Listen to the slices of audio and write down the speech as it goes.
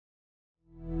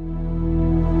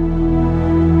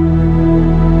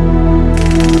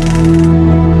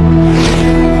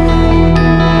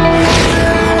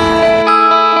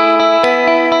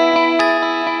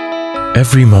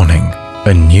Every morning,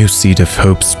 a new seed of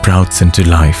hope sprouts into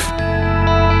life.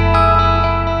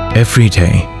 Every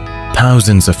day,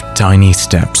 thousands of tiny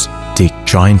steps take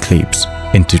giant leaps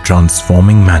into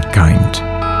transforming mankind.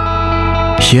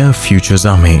 Here futures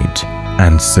are made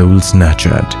and souls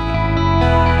nurtured.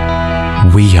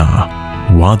 We are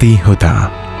Wadihuda,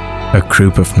 a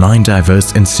group of 9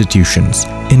 diverse institutions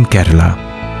in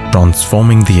Kerala,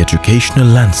 transforming the educational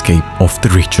landscape of the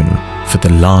region for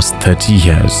the last 30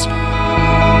 years.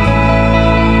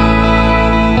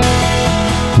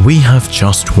 We have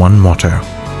just one motto: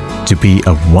 to be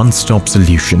a one-stop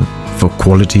solution for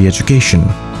quality education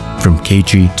from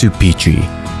KG to PG.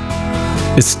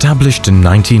 Established in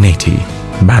 1980,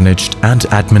 managed and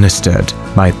administered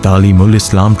by Talimul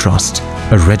Islam Trust,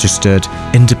 a registered,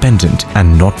 independent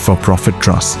and not-for-profit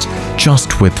trust,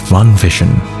 just with one vision: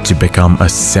 to become a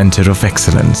center of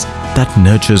excellence that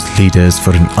nurtures leaders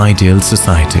for an ideal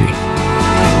society.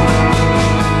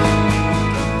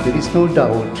 There is no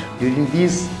doubt, during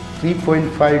these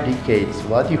 3.5 decades,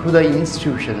 Wadihuda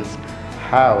institutions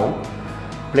have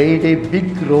played a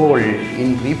big role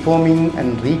in reforming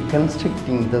and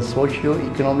reconstructing the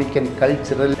socio-economic and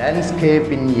cultural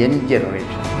landscape in young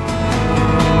generation.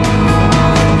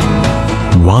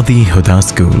 Wadihuda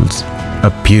Schools,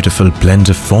 a beautiful blend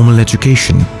of formal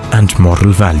education and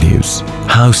moral values,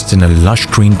 housed in a lush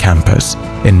green campus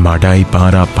in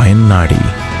Madaipara, Payanadi.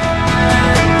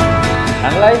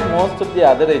 Unlike most of the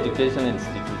other education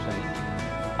institutions,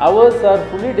 ours are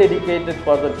fully dedicated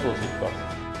for the social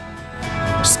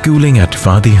cause. Schooling at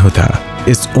Wadihuda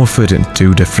is offered in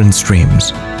 2 different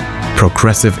streams: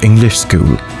 Progressive English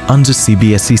School under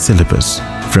CBSE syllabus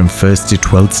from 1st to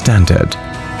 12th standard,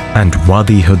 and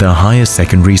Wadihuda Higher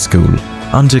Secondary School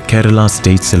under Kerala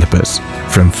State syllabus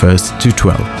from 1st to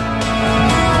 12th.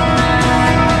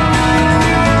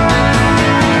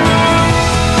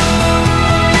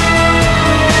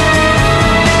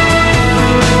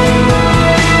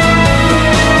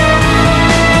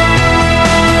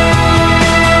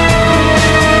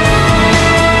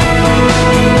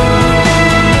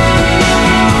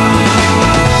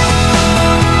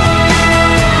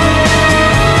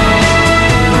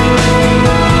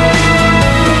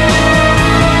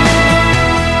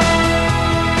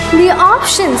 The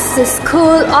options the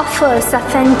school offers are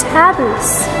fantabulous.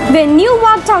 When you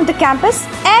walk down the campus,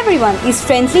 everyone is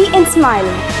friendly and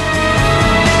smiling.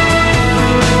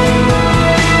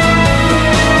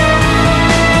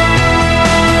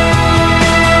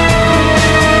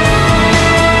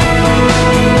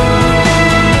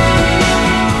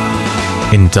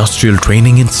 Industrial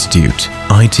Training Institute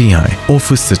 (ITI)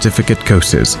 offers certificate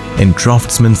courses in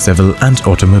craftsman, civil and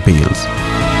automobiles.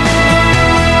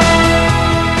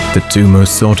 The 2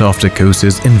 most sought-after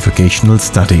courses in vocational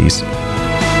studies.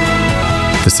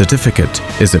 The certificate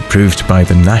is approved by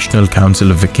the National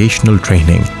Council of Vocational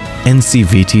Training,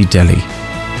 NCVT Delhi.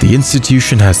 The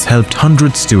institution has helped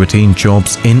hundreds to attain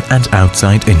jobs in and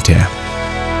outside India.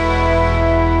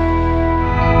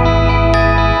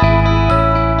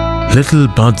 Little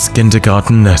Bud's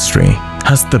Kindergarten Nursery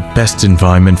has the best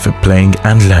environment for playing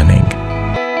and learning.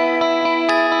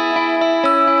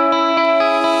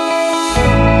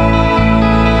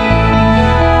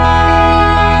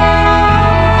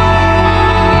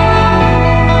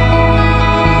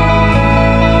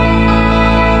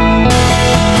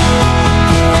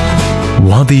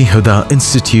 Wadihuda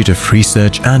Institute of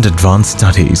Research and Advanced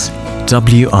Studies,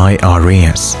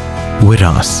 WIRAS,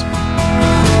 WIRAS.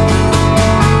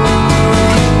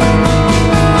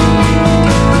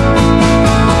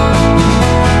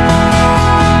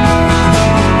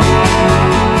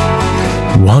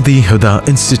 Wadihuda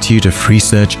Institute of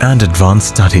Research and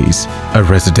Advanced Studies, a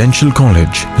residential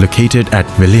college located at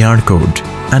Villayarkod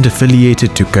and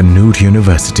affiliated to Kannur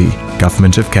University,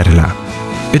 Government of Kerala.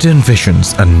 It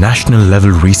envisions a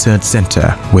national-level research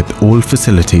center with all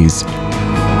facilities.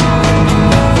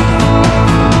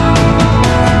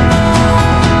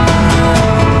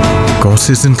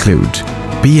 Courses include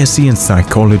BSc in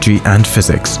Psychology and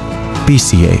Physics,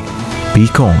 BCA,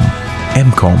 BCom,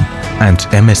 MCom and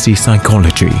MSc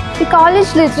Psychology. The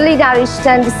college literally nourished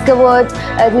and discovered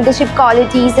leadership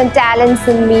qualities and talents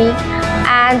in me,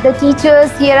 and the teachers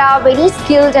here are very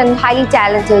skilled and highly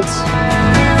talented.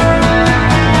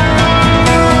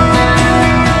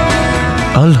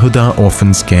 Al-Huda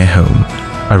Orphans Care Home,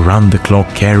 a round-the-clock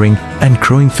caring and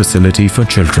growing facility for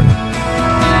children.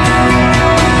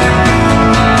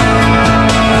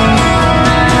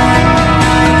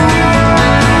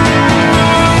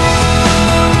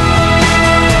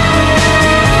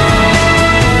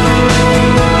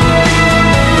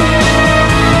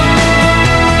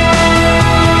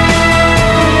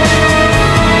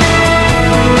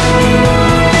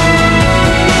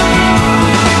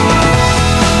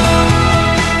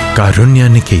 Arunya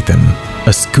Niketan,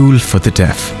 a school for the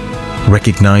deaf,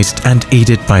 recognized and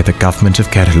aided by the Government of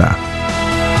Kerala,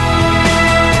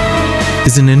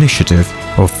 is an initiative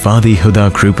of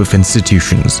Wadihuda group of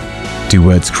institutions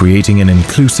towards creating an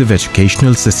inclusive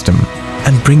educational system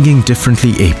and bringing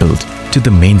differently abled to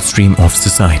the mainstream of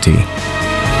society.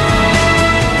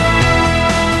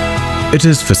 It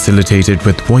is facilitated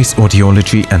with voice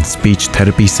audiology and speech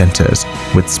therapy centers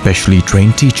with specially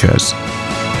trained teachers.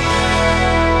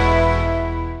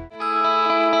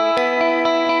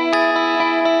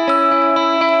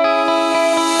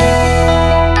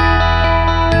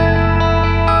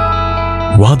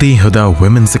 Wadihuda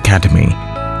Women's Academy,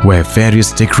 where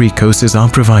various degree courses are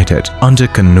provided under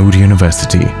Kannur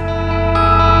University.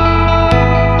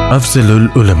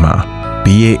 Afzalul Ulama,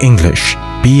 BA English,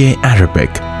 BA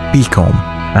Arabic, BCom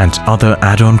and other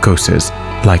add-on courses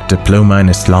like Diploma in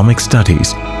Islamic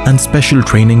Studies and special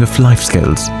training of life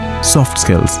skills, soft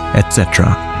skills, etc.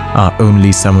 are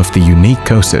only some of the unique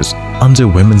courses under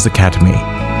Women's Academy.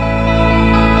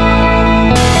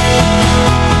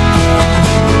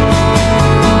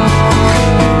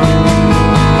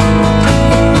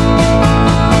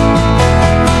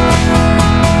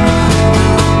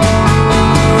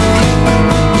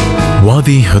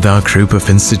 Wadihuda group of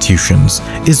institutions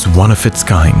is one of its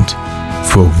kind,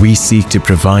 for we seek to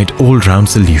provide all-round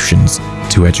solutions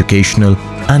to educational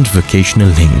and vocational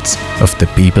needs of the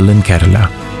people in Kerala.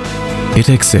 It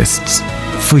exists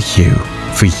for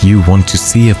you want to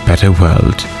see a better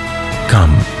world.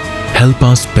 Come, help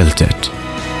us build it.